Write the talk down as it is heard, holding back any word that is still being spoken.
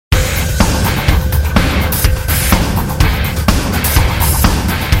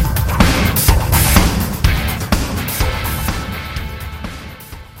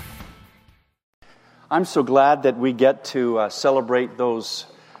I'm so glad that we get to celebrate those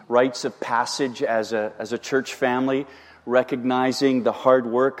rites of passage as a church family, recognizing the hard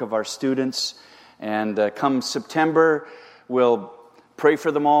work of our students. And come September, we'll pray for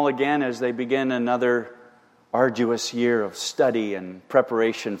them all again as they begin another arduous year of study and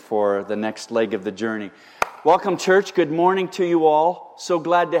preparation for the next leg of the journey. Welcome, church. Good morning to you all. So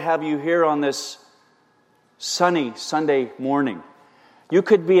glad to have you here on this sunny Sunday morning. You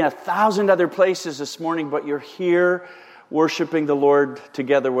could be in 1,000 other places this morning, but you're here worshiping the Lord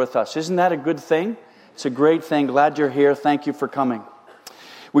together with us. Isn't that a good thing? It's a great thing. Glad you're here. Thank you for coming.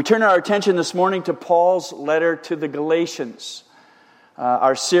 We turn our attention this morning to Paul's letter to the Galatians.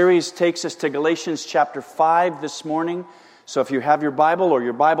 Our series takes us to Galatians chapter 5 this morning. So if you have your Bible or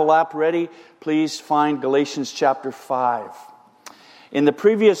your Bible app ready, please find Galatians chapter 5. In the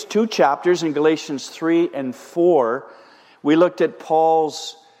previous two chapters, in Galatians 3 and 4, we looked at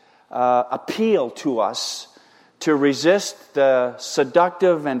Paul's appeal to us to resist the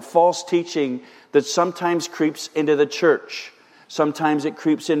seductive and false teaching that sometimes creeps into the church. Sometimes it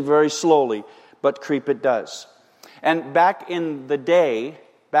creeps in very slowly, but creep it does. And back in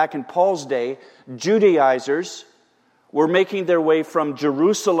Paul's day, Judaizers were making their way from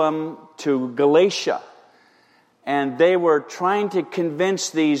Jerusalem to Galatia. And they were trying to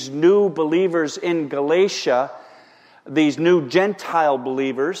convince these new believers in Galatia, these new Gentile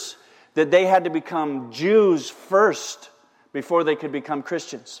believers, that they had to become Jews first before they could become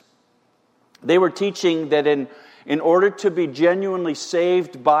Christians. They were teaching that in order to be genuinely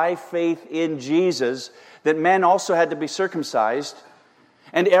saved by faith in Jesus, that men also had to be circumcised,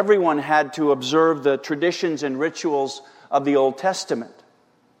 and everyone had to observe the traditions and rituals of the Old Testament.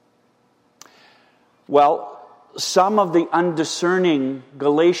 Well, some of the undiscerning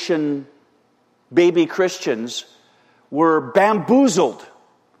Galatian baby Christians were bamboozled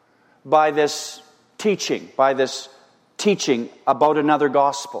by this teaching about another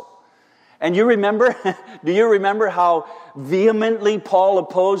gospel. And do you remember how vehemently Paul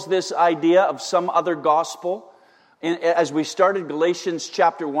opposed this idea of some other gospel? As we started Galatians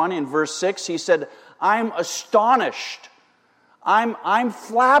chapter 1 in verse 6, he said, I'm astonished. I'm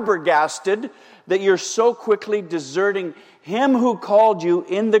flabbergasted that you're so quickly deserting him who called you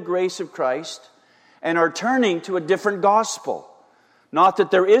in the grace of Christ and are turning to a different gospel. Not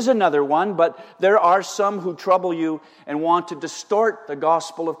that there is another one, but there are some who trouble you and want to distort the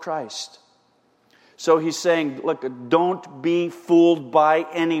gospel of Christ. So he's saying, look, don't be fooled by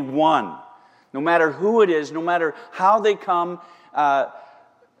anyone. No matter who it is, no matter how they come,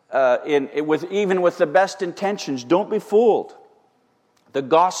 even with the best intentions, don't be fooled. The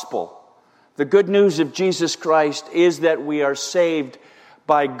gospel, the good news of Jesus Christ is that we are saved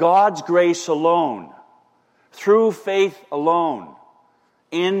by God's grace alone, through faith alone,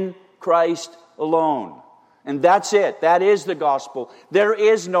 in Christ alone. And that's it. That is the gospel. There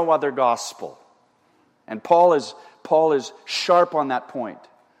is no other gospel. And Paul is sharp on that point.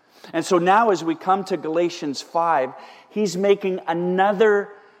 And so now as we come to Galatians 5, he's making another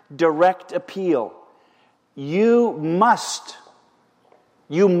direct appeal. You must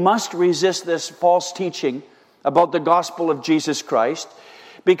resist this false teaching about the gospel of Jesus Christ,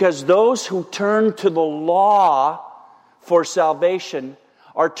 because those who turn to the law for salvation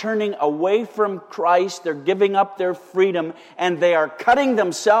are turning away from Christ, they're giving up their freedom, and they are cutting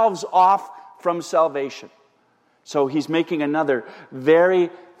themselves off from salvation. So he's making another very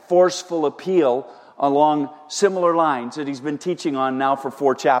forceful appeal along similar lines that he's been teaching on now for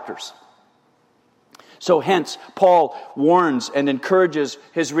 4 chapters. So hence, Paul warns and encourages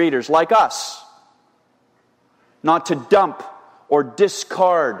his readers, like us, not to dump or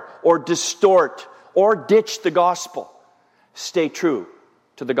discard or distort or ditch the gospel. Stay true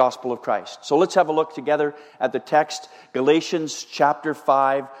to the gospel of Christ. So let's have a look together at the text, Galatians chapter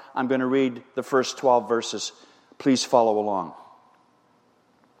 5. I'm going to read the first 12 verses. Please follow along.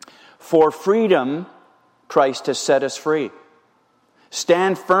 For freedom, Christ has set us free.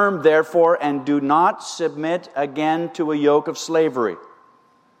 Stand firm, therefore, and do not submit again to a yoke of slavery.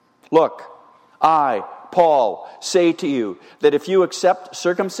 Look, I, Paul, say to you that if you accept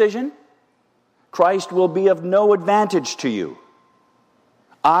circumcision, Christ will be of no advantage to you.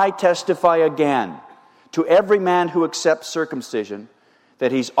 I testify again to every man who accepts circumcision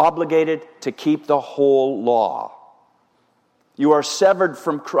that he's obligated to keep the whole law. You are severed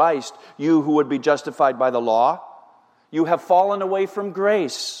from Christ, you who would be justified by the law. You have fallen away from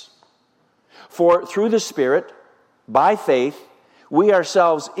grace. For through the Spirit, by faith, we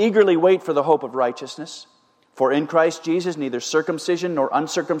ourselves eagerly wait for the hope of righteousness. For in Christ Jesus, neither circumcision nor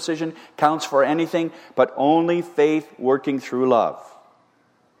uncircumcision counts for anything, but only faith working through love.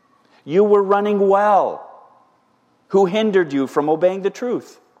 You were running well. Who hindered you from obeying the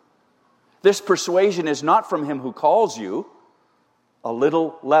truth? This persuasion is not from him who calls you. A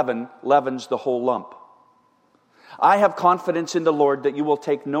little leaven leavens the whole lump. I have confidence in the Lord that you will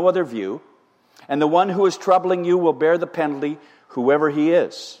take no other view, and the one who is troubling you will bear the penalty, whoever he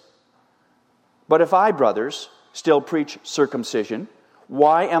is. But if I, brothers, still preach circumcision,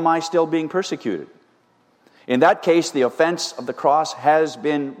 why am I still being persecuted? In that case, the offense of the cross has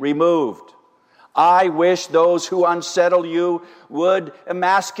been removed. I wish those who unsettle you would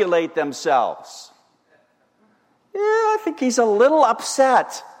emasculate themselves. Yeah, I think he's a little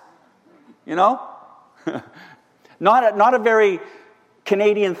upset. You know? Not a very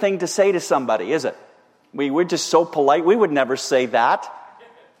Canadian thing to say to somebody, is it? We're just so polite. We would never say that.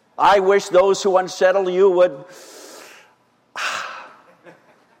 I wish those who unsettle you would...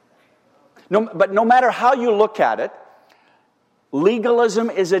 But no matter how you look at it, legalism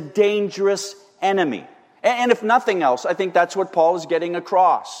is a dangerous enemy. And if nothing else, I think that's what Paul is getting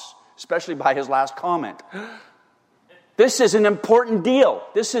across, especially by his last comment. This is an important deal.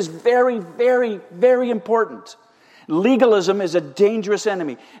 This is very, very, very important. Legalism is a dangerous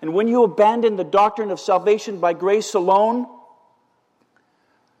enemy. And when you abandon the doctrine of salvation by grace alone,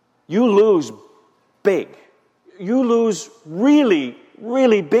 you lose big. You lose really,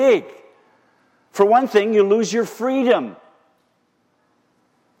 really big. For one thing, you lose your freedom.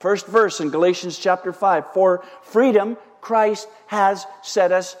 First verse in Galatians chapter 5. For freedom, Christ has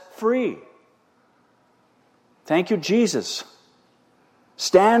set us free. Thank you, Jesus.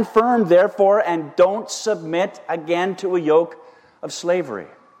 Stand firm, therefore, and don't submit again to a yoke of slavery.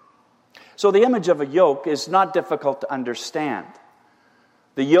 So the image of a yoke is not difficult to understand.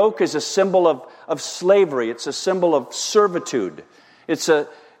 The yoke is a symbol of slavery. It's a symbol of servitude.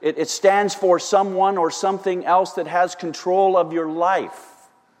 It stands for someone or something else that has control of your life.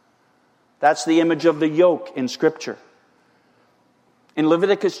 That's the image of the yoke in Scripture. In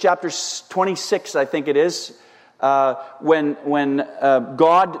Leviticus chapter 26, I think it is, when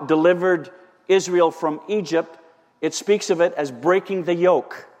God delivered Israel from Egypt, it speaks of it as breaking the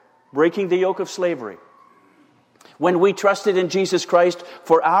yoke of slavery. When we trusted in Jesus Christ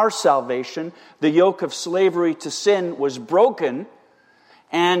for our salvation, the yoke of slavery to sin was broken,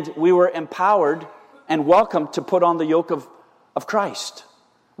 and we were empowered and welcomed to put on the yoke of Christ,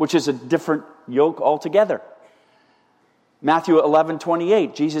 which is a different yoke altogether. Matthew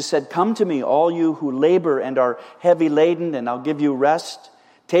 11:28, Jesus said, "Come to me, all you who labor and are heavy laden, and I'll give you rest.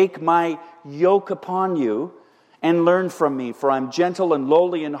 Take my yoke upon you and learn from me, for I'm gentle and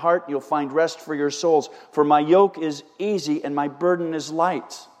lowly in heart, and you'll find rest for your souls. For my yoke is easy and my burden is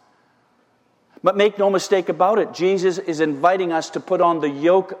light." But make no mistake about it, Jesus is inviting us to put on the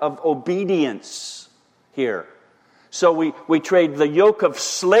yoke of obedience here. So we trade the yoke of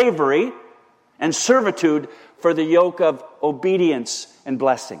slavery and servitude for the yoke of obedience and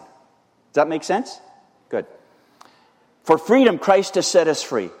blessing. Does that make sense? Good. For freedom, Christ has set us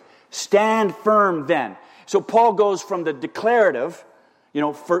free. Stand firm then. So Paul goes from the declarative,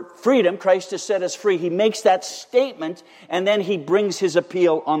 for freedom, Christ has set us free. He makes that statement, and then he brings his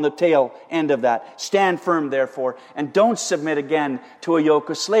appeal on the tail end of that. Stand firm, therefore, and don't submit again to a yoke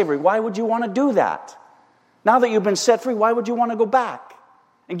of slavery. Why would you want to do that? Now that you've been set free, why would you want to go back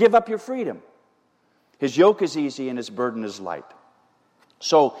and give up your freedom? His yoke is easy and his burden is light.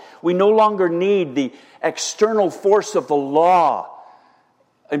 So we no longer need the external force of the law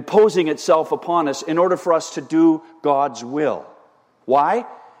imposing itself upon us in order for us to do God's will. Why?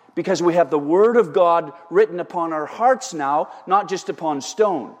 Because we have the Word of God written upon our hearts now, not just upon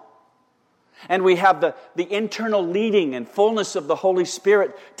stone. And we have the internal leading and fullness of the Holy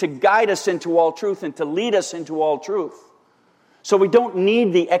Spirit to guide us into all truth and to lead us into all truth. So we don't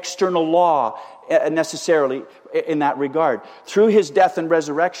need the external law necessarily in that regard. Through His death and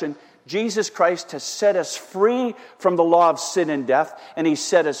resurrection, Jesus Christ has set us free from the law of sin and death, and He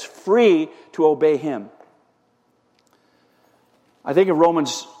set us free to obey Him. I think in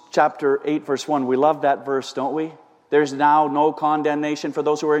Romans chapter 8, verse 1, we love that verse, don't we? There's now no condemnation for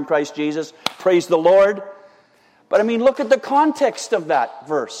those who are in Christ Jesus. Praise the Lord. But look at the context of that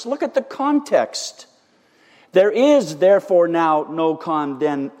verse. Look at the context. There is therefore now no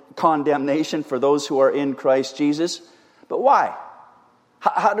condemnation for those who are in Christ Jesus. But why?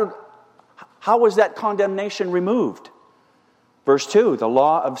 How was that condemnation removed? Verse 2, the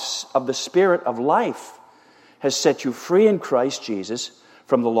law of the Spirit of life has set you free in Christ Jesus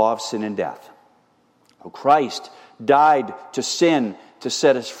from the law of sin and death. Christ died to sin to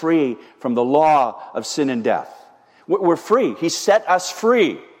set us free from the law of sin and death. We're free. He set us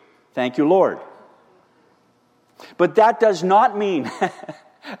free. Thank you, Lord. But that does not mean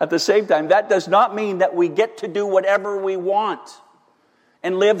At the same time, that does not mean that we get to do whatever we want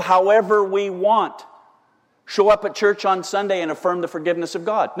and live however we want. Show up at church on Sunday and affirm the forgiveness of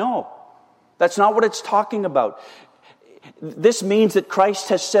God. No, that's not what it's talking about. This means that Christ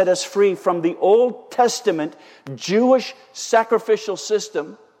has set us free from the Old Testament Jewish sacrificial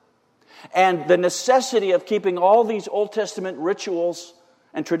system and the necessity of keeping all these Old Testament rituals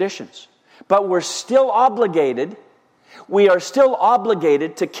and traditions. But we are still obligated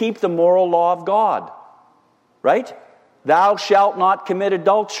to keep the moral law of God. Right? Thou shalt not commit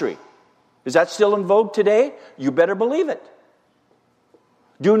adultery. Is that still in vogue today? You better believe it.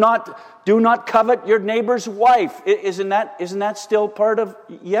 Do not covet your neighbor's wife. Isn't that still part of?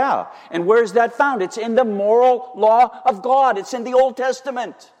 Yeah. And where is that found? It's in the moral law of God. It's in the Old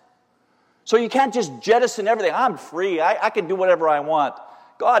Testament. So you can't just jettison everything. I'm free. I can do whatever I want.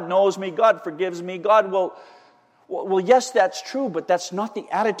 God knows me. God forgives me. God will. Well, yes, that's true, but that's not the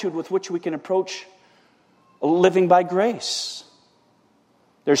attitude with which we can approach living by grace.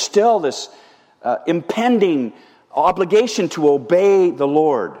 There's still this impending obligation to obey the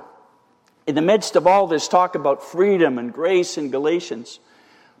Lord. In the midst of all this talk about freedom and grace in Galatians,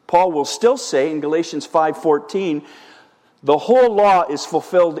 Paul will still say in Galatians 5:14, the whole law is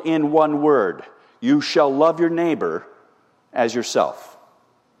fulfilled in one word. You shall love your neighbor as yourself.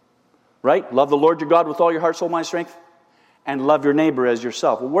 Right? Love the Lord your God with all your heart, soul, mind, strength, and love your neighbor as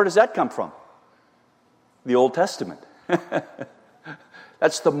yourself. Well, where does that come from? The Old Testament.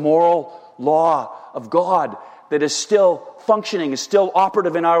 That's the moral law of God that is still functioning, is still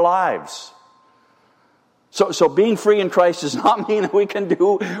operative in our lives. So being free in Christ does not mean that we can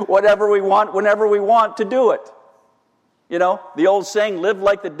do whatever we want, whenever we want to do it. You know, the old saying, live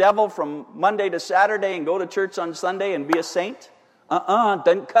like the devil from Monday to Saturday and go to church on Sunday and be a saint.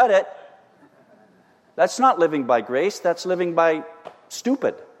 Doesn't cut it. That's not living by grace, that's living by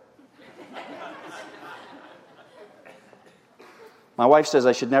stupid. My wife says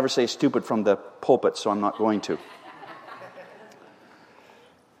I should never say stupid from the pulpit, so I'm not going to.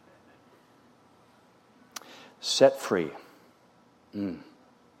 Set free.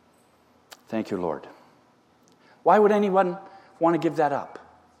 Thank you, Lord. Why would anyone want to give that up?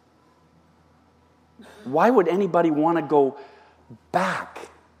 Why would anybody want to go back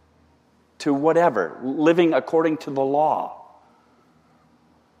to whatever, living according to the law?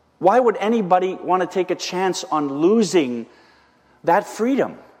 Why would anybody want to take a chance on losing that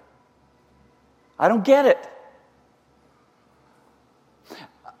freedom? I don't get it.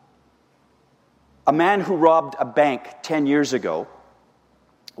 A man who robbed a bank 10 years ago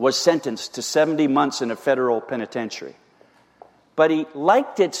was sentenced to 70 months in a federal penitentiary. But he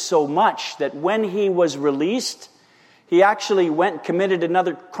liked it so much that when he was released, he actually went and committed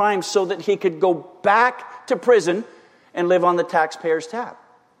another crime so that he could go back to prison and live on the taxpayer's tab.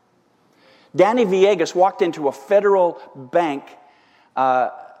 Danny Villegas walked into a federal bank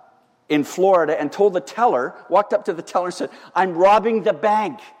in Florida and walked up to the teller and said, I'm robbing the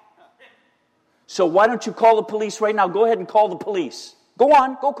bank. So why don't you call the police right now? Go ahead and call the police. Go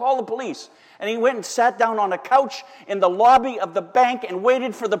on, go call the police. And he went and sat down on a couch in the lobby of the bank and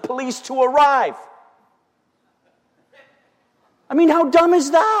waited for the police to arrive. I mean, how dumb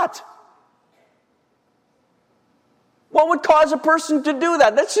is that? What would cause a person to do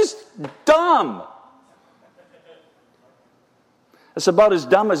that? That's just dumb. It's about as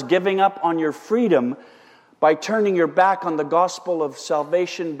dumb as giving up on your freedom by turning your back on the gospel of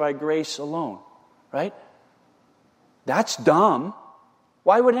salvation by grace alone. Right? That's dumb.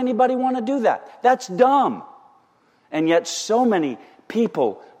 Why would anybody want to do that? That's dumb. And yet so many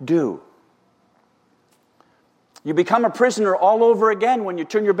people do. You become a prisoner all over again when you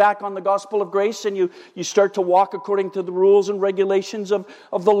turn your back on the gospel of grace and you start to walk according to the rules and regulations of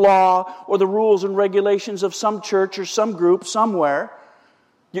the law or the rules and regulations of some church or some group somewhere.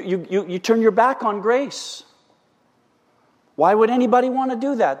 You turn your back on grace. Why would anybody want to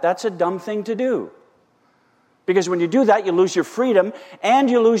do that? That's a dumb thing to do. Because when you do that, you lose your freedom and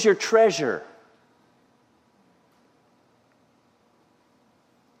you lose your treasure.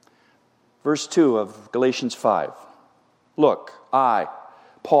 Verse 2 of Galatians 5. Look, I,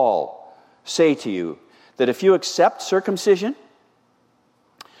 Paul, say to you that if you accept circumcision,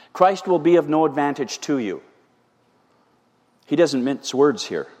 Christ will be of no advantage to you. He doesn't mince words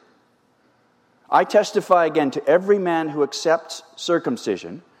here. I testify again to every man who accepts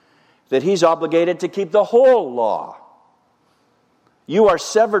circumcision that he's obligated to keep the whole law. You are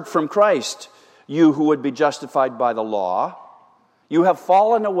severed from Christ, you who would be justified by the law. You have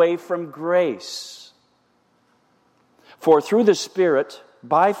fallen away from grace. For through the Spirit,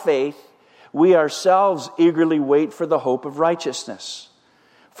 by faith, we ourselves eagerly wait for the hope of righteousness.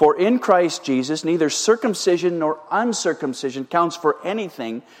 For in Christ Jesus, neither circumcision nor uncircumcision counts for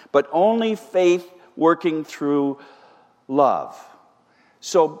anything, but only faith working through love.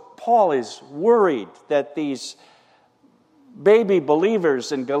 So Paul is worried that these baby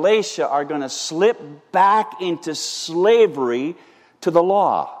believers in Galatia are going to slip back into slavery to the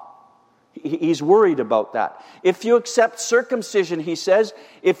law. He's worried about that. If you accept circumcision, he says,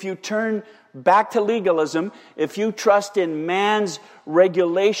 if you turn back to legalism, if you trust in man's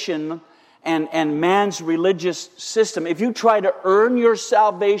regulation and man's religious system, if you try to earn your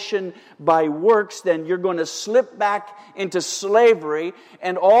salvation by works, then you're going to slip back into slavery,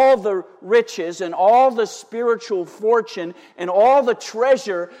 and all the riches and all the spiritual fortune and all the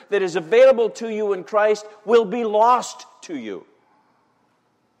treasure that is available to you in Christ will be lost to you.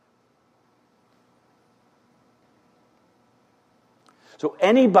 So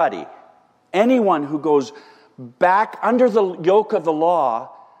anyone who goes back under the yoke of the law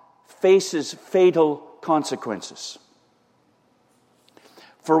faces fatal consequences.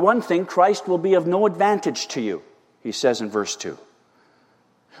 For one thing, Christ will be of no advantage to you, he says in verse 2.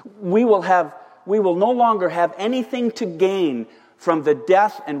 We will no longer have anything to gain from the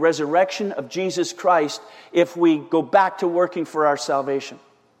death and resurrection of Jesus Christ if we go back to working for our salvation.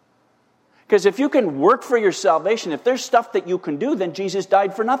 Because if you can work for your salvation, if there's stuff that you can do, then Jesus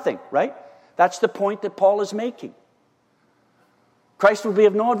died for nothing, right? That's the point that Paul is making. Christ will be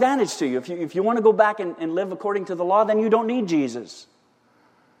of no advantage to you. If you want to go back and live according to the law, then you don't need Jesus.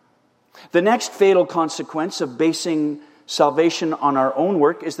 The next fatal consequence of basing salvation on our own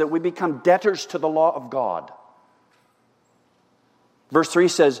work is that we become debtors to the law of God. Verse 3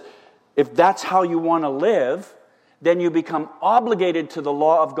 says, if that's how you want to live, then you become obligated to the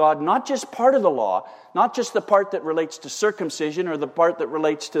law of God, not just part of the law, not just the part that relates to circumcision or the part that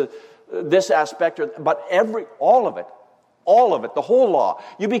relates to this aspect, but all of it, the whole law.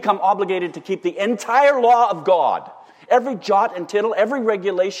 You become obligated to keep the entire law of God. Every jot and tittle, every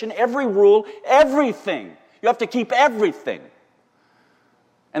regulation, every rule, everything. You have to keep everything.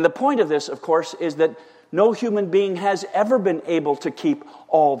 And the point of this, of course, is that no human being has ever been able to keep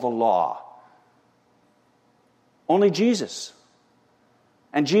all the law. Only Jesus.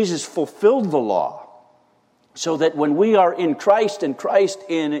 And Jesus fulfilled the law so that when we are in Christ and Christ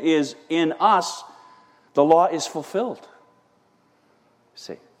is in us, the law is fulfilled.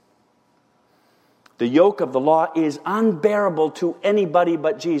 See, the yoke of the law is unbearable to anybody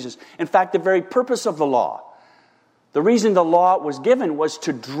but Jesus. In fact, the very purpose of the law, the reason the law was given was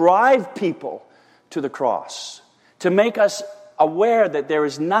to drive people to the cross, to make us aware that there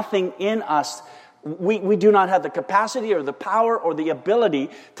is nothing in us. We do not have the capacity or the power or the ability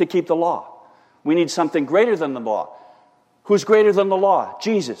to keep the law. We need something greater than the law. Who's greater than the law?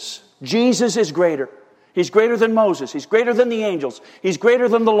 Jesus. Jesus is greater. He's greater than Moses. He's greater than the angels. He's greater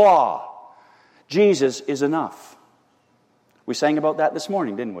than the law. Jesus is enough. We sang about that this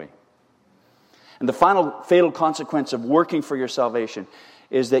morning, didn't we? And the final fatal consequence of working for your salvation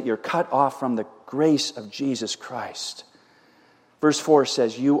is that you're cut off from the grace of Jesus Christ. Verse 4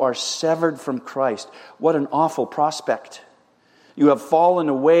 says, you are severed from Christ. What an awful prospect. You have fallen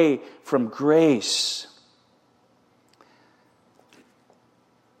away from grace.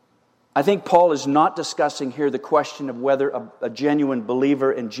 I think Paul is not discussing here the question of whether a genuine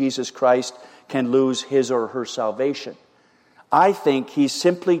believer in Jesus Christ can lose his or her salvation. I think he's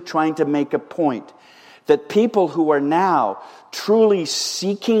simply trying to make a point that people who are now truly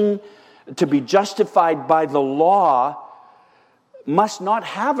seeking to be justified by the law must not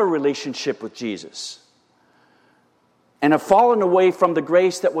have a relationship with Jesus and have fallen away from the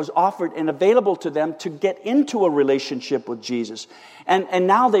grace that was offered and available to them to get into a relationship with Jesus. And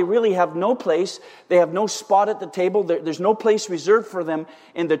now they really have no place. They have no spot at the table. There's no place reserved for them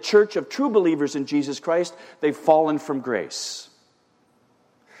in the church of true believers in Jesus Christ. They've fallen from grace.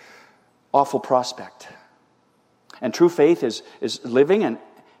 Awful prospect. And true faith is living and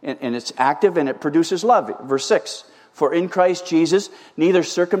it's active and it produces love. Verse 6. For in Christ Jesus, neither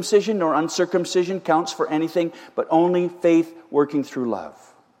circumcision nor uncircumcision counts for anything, but only faith working through love.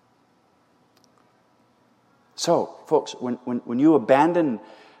 So, folks, when you abandon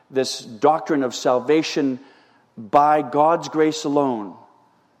this doctrine of salvation by God's grace alone,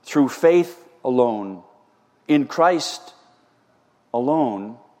 through faith alone, in Christ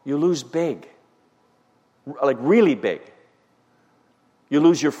alone, you lose big. Like really big. You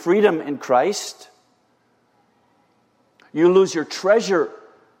lose your freedom in Christ. You lose your treasure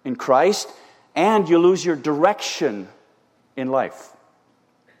in Christ, and you lose your direction in life.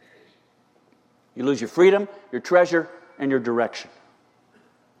 You lose your freedom, your treasure, and your direction.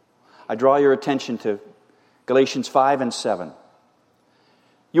 I draw your attention to Galatians 5 and 7.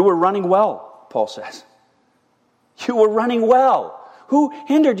 You were running well, Paul says. You were running well. Who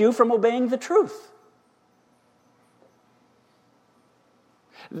hindered you from obeying the truth?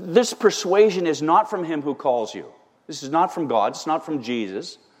 This persuasion is not from him who calls you. This is not from God. It's not from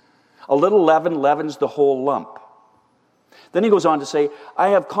Jesus. A little leaven leavens the whole lump. Then he goes on to say, I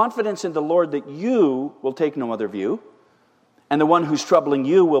have confidence in the Lord that you will take no other view, and the one who's troubling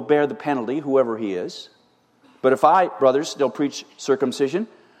you will bear the penalty, whoever he is. But if I, brothers, still preach circumcision,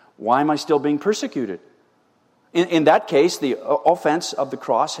 why am I still being persecuted? In that case, the offense of the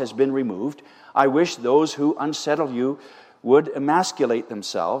cross has been removed. I wish those who unsettle you would emasculate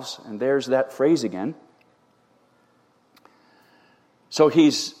themselves. And there's that phrase again. So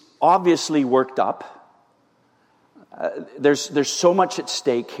he's obviously worked up. There's so much at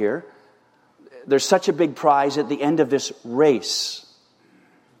stake here. There's such a big prize at the end of this race.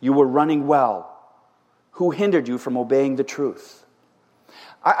 You were running well. Who hindered you from obeying the truth?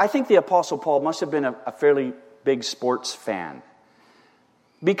 I think the Apostle Paul must have been a fairly big sports fan,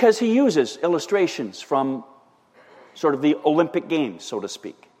 because he uses illustrations from sort of the Olympic Games, so to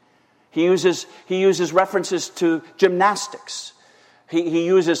speak. He uses references to gymnastics. He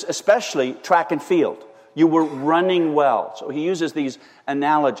uses especially track and field. You were running well. So he uses these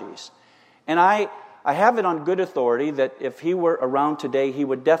analogies. And I have it on good authority that if he were around today, he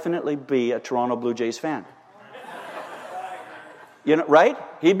would definitely be a Toronto Blue Jays fan. You know, right?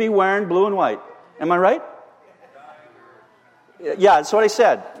 He'd be wearing blue and white. Am I right? Yeah, that's what I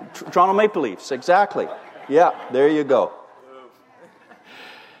said. Toronto Maple Leafs, exactly. Yeah, there you go.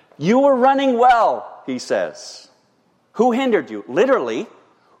 You were running well, he says. Who hindered you? Literally,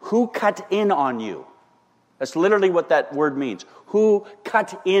 who cut in on you? That's literally what that word means. Who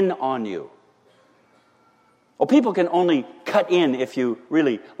cut in on you? Well, people can only cut in if you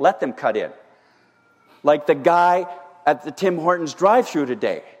really let them cut in. Like the guy at the Tim Hortons drive-thru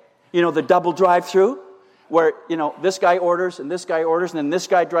today. You know, the double drive-thru? Where, you know, this guy orders, and then this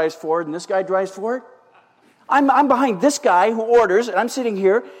guy drives forward, and this guy drives forward. I'm behind this guy who orders, and I'm sitting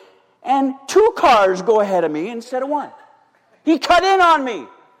here, and 2 cars go ahead of me instead of 1. He cut in on me.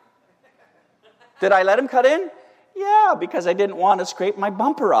 Did I let him cut in? Yeah, because I didn't want to scrape my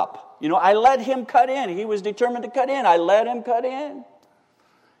bumper up. You know, I let him cut in. He was determined to cut in. I let him cut in.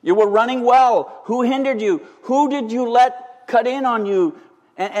 You were running well. Who hindered you? Who did you let cut in on you?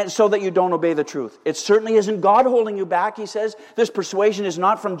 And so that you don't obey the truth. It certainly isn't God holding you back, he says. This persuasion is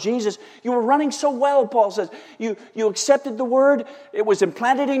not from Jesus. You were running so well, Paul says. You accepted the word. It was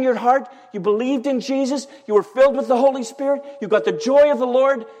implanted in your heart. You believed in Jesus. You were filled with the Holy Spirit. You got the joy of the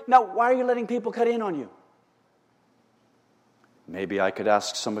Lord. Now, why are you letting people cut in on you? Maybe I could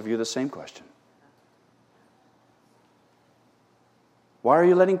ask some of you the same question. Why are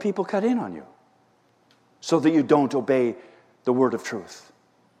you letting people cut in on you? So that you don't obey the word of truth.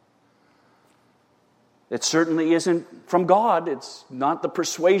 It certainly isn't from God. It's not the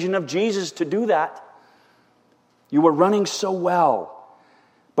persuasion of Jesus to do that. You were running so well,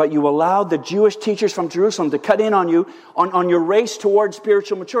 but you allowed the Jewish teachers from Jerusalem to cut in on you on your race towards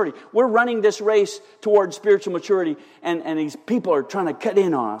spiritual maturity. We're running this race towards spiritual maturity, and these people are trying to cut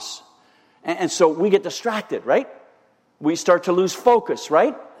in on us. And so we get distracted, right? We start to lose focus,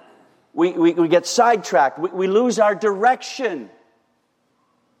 right? We get sidetracked. We lose our direction.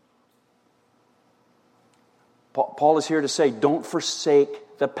 Paul is here to say, don't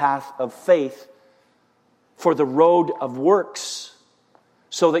forsake the path of faith for the road of works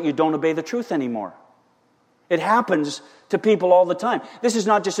so that you don't obey the truth anymore. It happens to people all the time. This is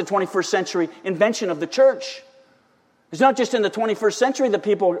not just a 21st century invention of the church. It's not just in the 21st century that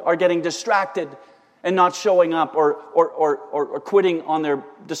people are getting distracted and not showing up or quitting on their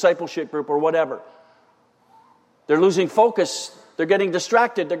discipleship group or whatever. They're losing focus. They're getting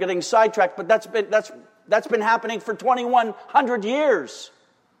distracted. They're getting sidetracked. But that's been happening for 2,100 years.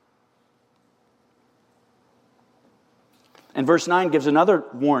 And verse 9 gives another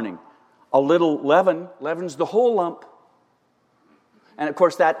warning. A little leaven leavens the whole lump. And of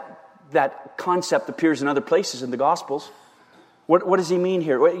course that concept appears in other places in the Gospels. What does he mean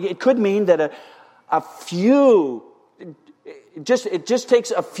here? It could mean that a few, it just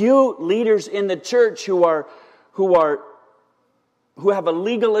takes a few leaders in the church who have a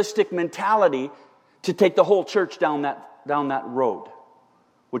legalistic mentality to take the whole church down that road,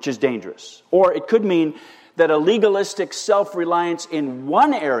 which is dangerous. Or it could mean that a legalistic self-reliance in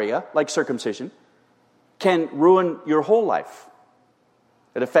one area, like circumcision, can ruin your whole life.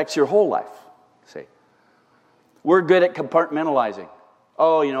 It affects your whole life. See, we're good at compartmentalizing.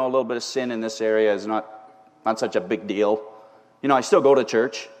 Oh, a little bit of sin in this area is not such a big deal. I still go to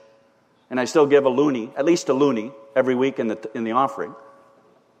church, and I still give at least a loonie every week in the offering.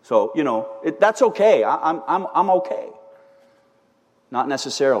 So, that's okay. I'm okay. Not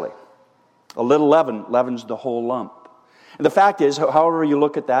necessarily. A little leaven leavens the whole lump. And the fact is, however you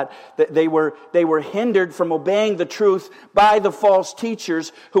look at that, they were hindered from obeying the truth by the false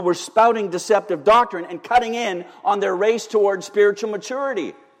teachers who were spouting deceptive doctrine and cutting in on their race towards spiritual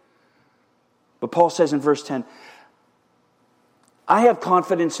maturity. But Paul says in verse 10, I have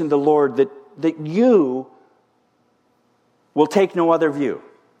confidence in the Lord that you will take no other view.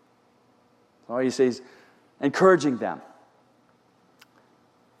 So he says, encouraging them.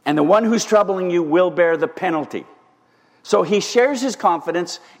 And the one who's troubling you will bear the penalty. So he shares his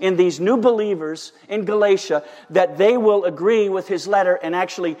confidence in these new believers in Galatia that they will agree with his letter and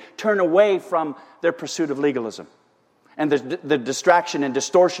actually turn away from their pursuit of legalism and the distraction and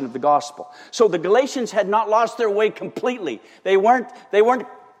distortion of the gospel. So the Galatians had not lost their way completely. They weren't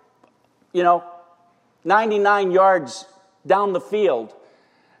 99 yards down the field.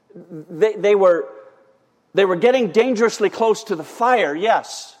 They were getting dangerously close to the fire,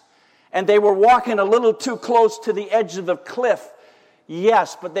 yes. And they were walking a little too close to the edge of the cliff,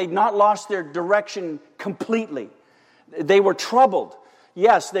 yes. But they'd not lost their direction completely. They were troubled,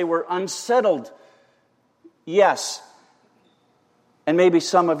 yes. They were unsettled, yes. And maybe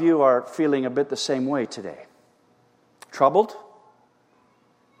some of you are feeling a bit the same way today. Troubled?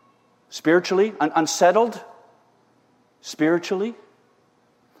 Spiritually? Unsettled? Spiritually?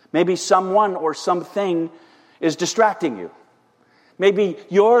 Maybe someone or something is distracting you. Maybe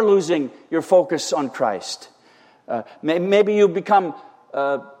you're losing your focus on Christ. Maybe you've become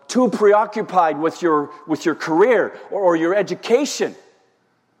too preoccupied with your career or your education.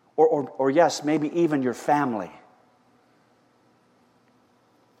 Or yes, maybe even your family.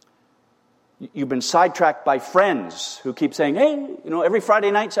 You've been sidetracked by friends who keep saying, hey, every Friday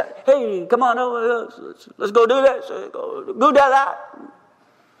night, hey, come on, let's go do this, go do that.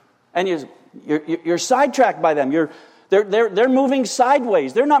 And you're sidetracked by them. They're moving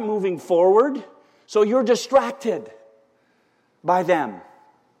sideways. They're not moving forward. So you're distracted by them.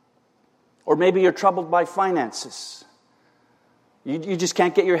 Or maybe you're troubled by finances. You just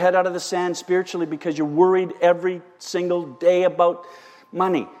can't get your head out of the sand spiritually because you're worried every single day about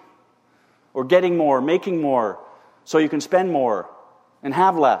money. Or getting more, making more, so you can spend more and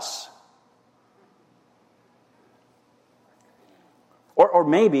have less. Or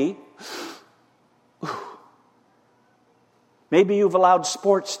maybe you've allowed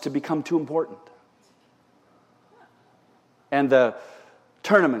sports to become too important. And the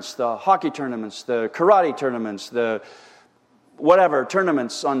tournaments, the hockey tournaments, the karate tournaments, the whatever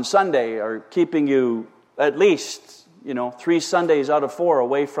tournaments on Sunday are keeping you at least 3 Sundays out of 4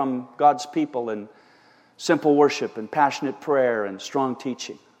 away from God's people and simple worship and passionate prayer and strong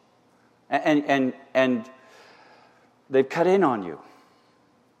teaching. And they've cut in on you.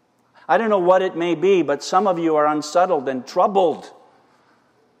 I don't know what it may be, but some of you are unsettled and troubled.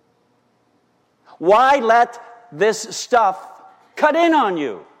 Why let this stuff cut in on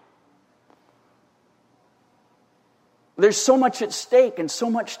you? There's so much at stake and so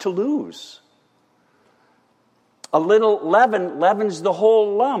much to lose. A little leaven leavens the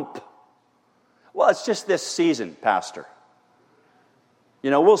whole lump. Well, it's just this season, Pastor.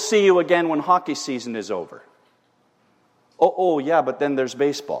 We'll see you again when hockey season is over. Oh, yeah, but then there's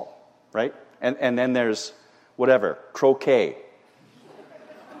baseball, right? And then there's whatever, croquet.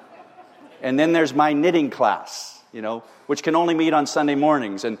 And then there's my knitting class, which can only meet on Sunday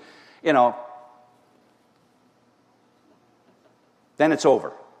mornings. And, then it's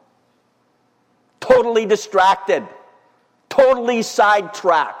over. Totally distracted. Totally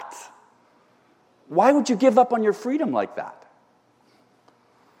sidetracked. Why would you give up on your freedom like that?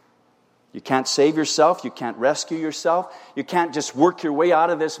 You can't save yourself. You can't rescue yourself. You can't just work your way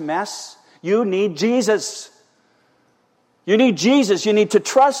out of this mess. You need Jesus. You need Jesus. You need to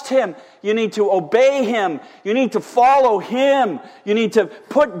trust Him. You need to obey Him. You need to follow Him. You need to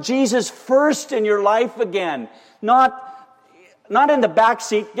put Jesus first in your life again. Not in the back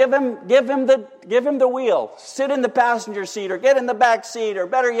seat. Give him the wheel. Sit in the passenger seat or get in the back seat or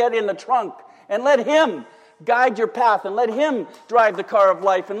better yet in the trunk and let Him guide your path and let Him drive the car of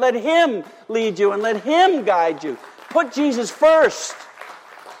life and let Him lead you and let Him guide you. Put Jesus first.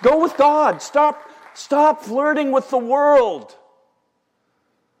 Go with God. Stop flirting with the world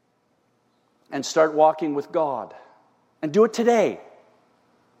and start walking with God. And do it today.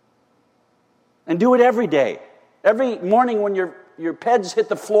 And do it every day. Every morning when your peds hit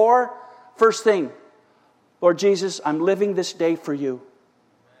the floor, first thing, Lord Jesus, I'm living this day for you.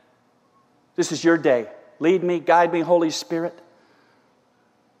 This is your day. Lead me, guide me, Holy Spirit.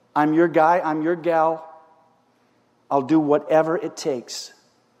 I'm your guy, I'm your gal. I'll do whatever it takes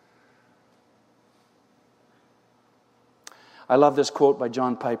I love this quote by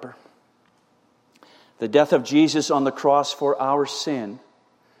John Piper. The death of Jesus on the cross for our sin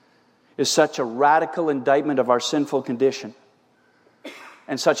is such a radical indictment of our sinful condition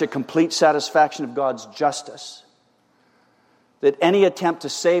and such a complete satisfaction of God's justice that any attempt to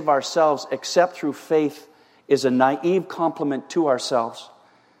save ourselves except through faith is a naive compliment to ourselves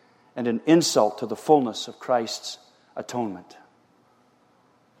and an insult to the fullness of Christ's atonement.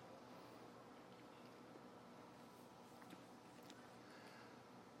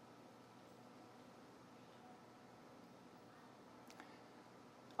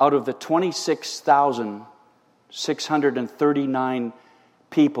 Out of the 26,639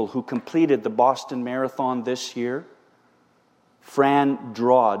 people who completed the Boston Marathon this year, Fran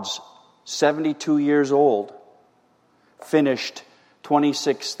Drodds, 72 years old, finished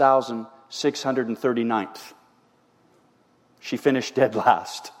 26,639th. She finished dead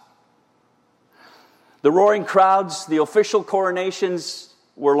last. The roaring crowds, the official coronations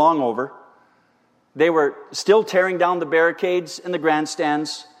were long over. They were still tearing down the barricades in the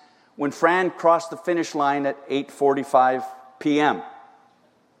grandstands when Fran crossed the finish line at 8:45 p.m.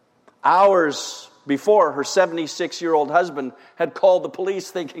 Hours before, her 76-year-old husband had called the police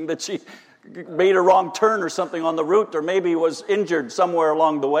thinking that she made a wrong turn or something on the route, or maybe was injured somewhere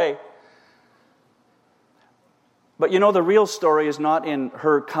along the way. But you know, the real story is not in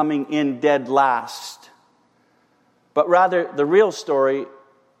her coming in dead last, but rather the real story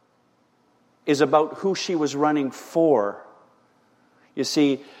is about who she was running for. You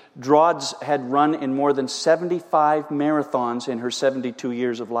see, Drodds had run in more than 75 marathons in her 72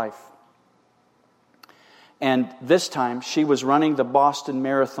 years of life. And this time, she was running the Boston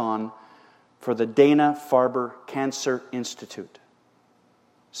Marathon for the Dana-Farber Cancer Institute.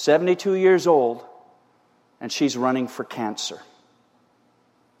 72 years old, and she's running for cancer.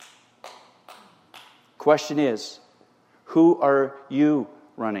 Question is, who are you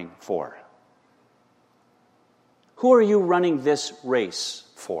running for? Who are you running this race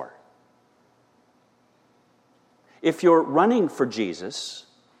for? If you're running for Jesus,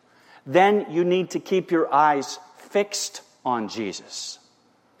 then you need to keep your eyes fixed on Jesus,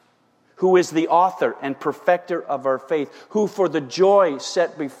 who is the author and perfecter of our faith, who for the joy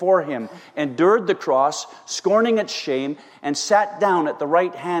set before him endured the cross, scorning its shame, and sat down at the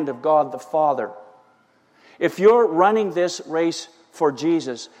right hand of God the Father. If you're running this race for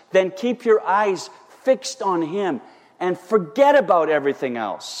Jesus, then keep your eyes fixed on him and forget about everything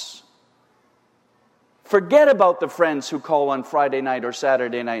else. Forget about the friends who call on Friday night or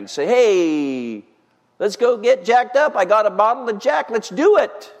Saturday night and say, hey, let's go get jacked up. I got a bottle of Jack. Let's do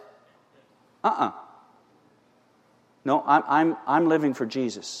it. No, I'm living for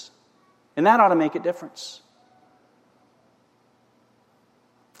Jesus. And that ought to make a difference.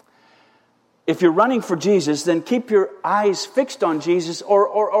 If you're running for Jesus, then keep your eyes fixed on Jesus,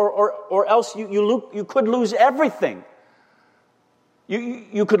 or else you could lose everything.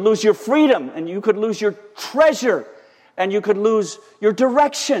 You could lose your freedom, and you could lose your treasure, and you could lose your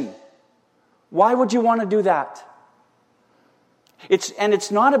direction. Why would you want to do that?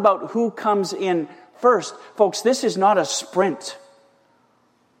 It's not about who comes in first. Folks, this is not a sprint.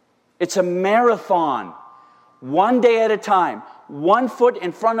 It's a marathon. One day at a time. One foot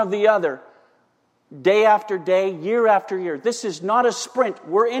in front of the other. Day after day, year after year. This is not a sprint.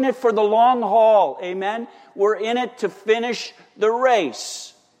 We're in it for the long haul. Amen? We're in it to finish the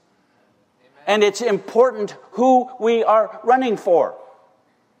race. Amen. And it's important who we are running for.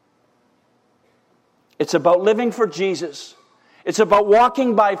 It's about living for Jesus. It's about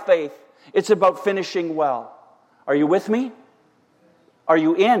walking by faith. It's about finishing well. Are you with me? Are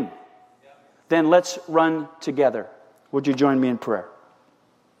you in? Then let's run together. Would you join me in prayer?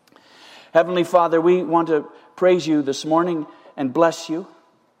 Heavenly Father, we want to praise you this morning and bless you.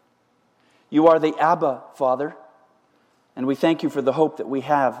 You are the Abba, Father, and we thank you for the hope that we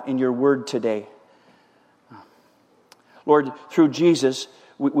have in your word today. Lord, through Jesus,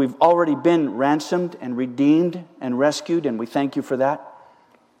 we've already been ransomed and redeemed and rescued, and we thank you for that.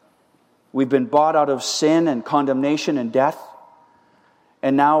 We've been bought out of sin and condemnation and death,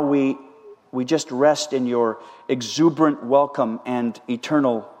 and now we just rest in your exuberant welcome and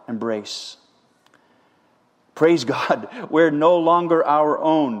eternal embrace. Praise God, we're no longer our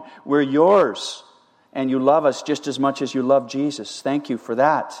own. We're yours, and you love us just as much as you love Jesus. Thank you for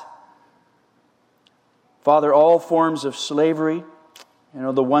that. Father, all forms of slavery,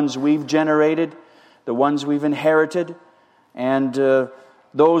 the ones we've generated, the ones we've inherited, and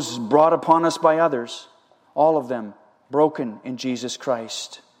those brought upon us by others, all of them broken in Jesus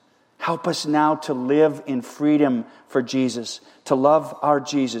Christ. Help us now to live in freedom for Jesus, to love our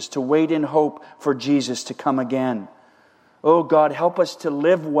Jesus, to wait in hope for Jesus to come again. Oh God, help us to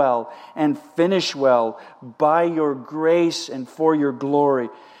live well and finish well by your grace and for your glory.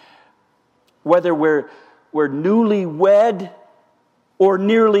 Whether we're newly wed or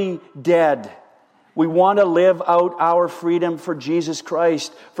nearly dead, we want to live out our freedom for Jesus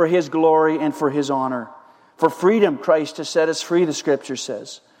Christ, for His glory and for His honor. For freedom, Christ has set us free, the Scripture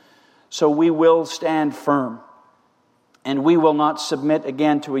says. So we will stand firm, and we will not submit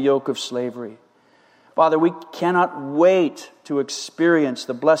again to a yoke of slavery. Father, we cannot wait to experience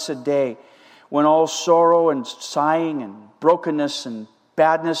the blessed day when all sorrow and sighing and brokenness and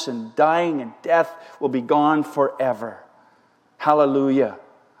badness and dying and death will be gone forever. Hallelujah,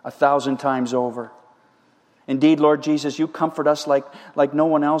 1,000 times over. Indeed, Lord Jesus, you comfort us like no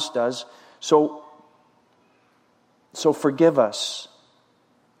one else does. So forgive us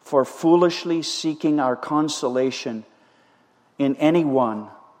for foolishly seeking our consolation in anyone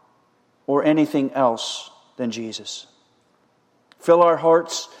or anything else than Jesus. Fill our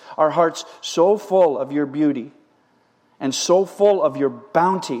hearts so full of your beauty and so full of your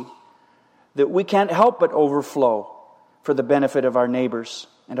bounty that we can't help but overflow for the benefit of our neighbors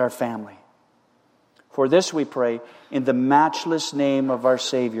and our family. For this we pray in the matchless name of our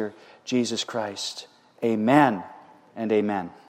Savior, Jesus Christ. Amen and amen.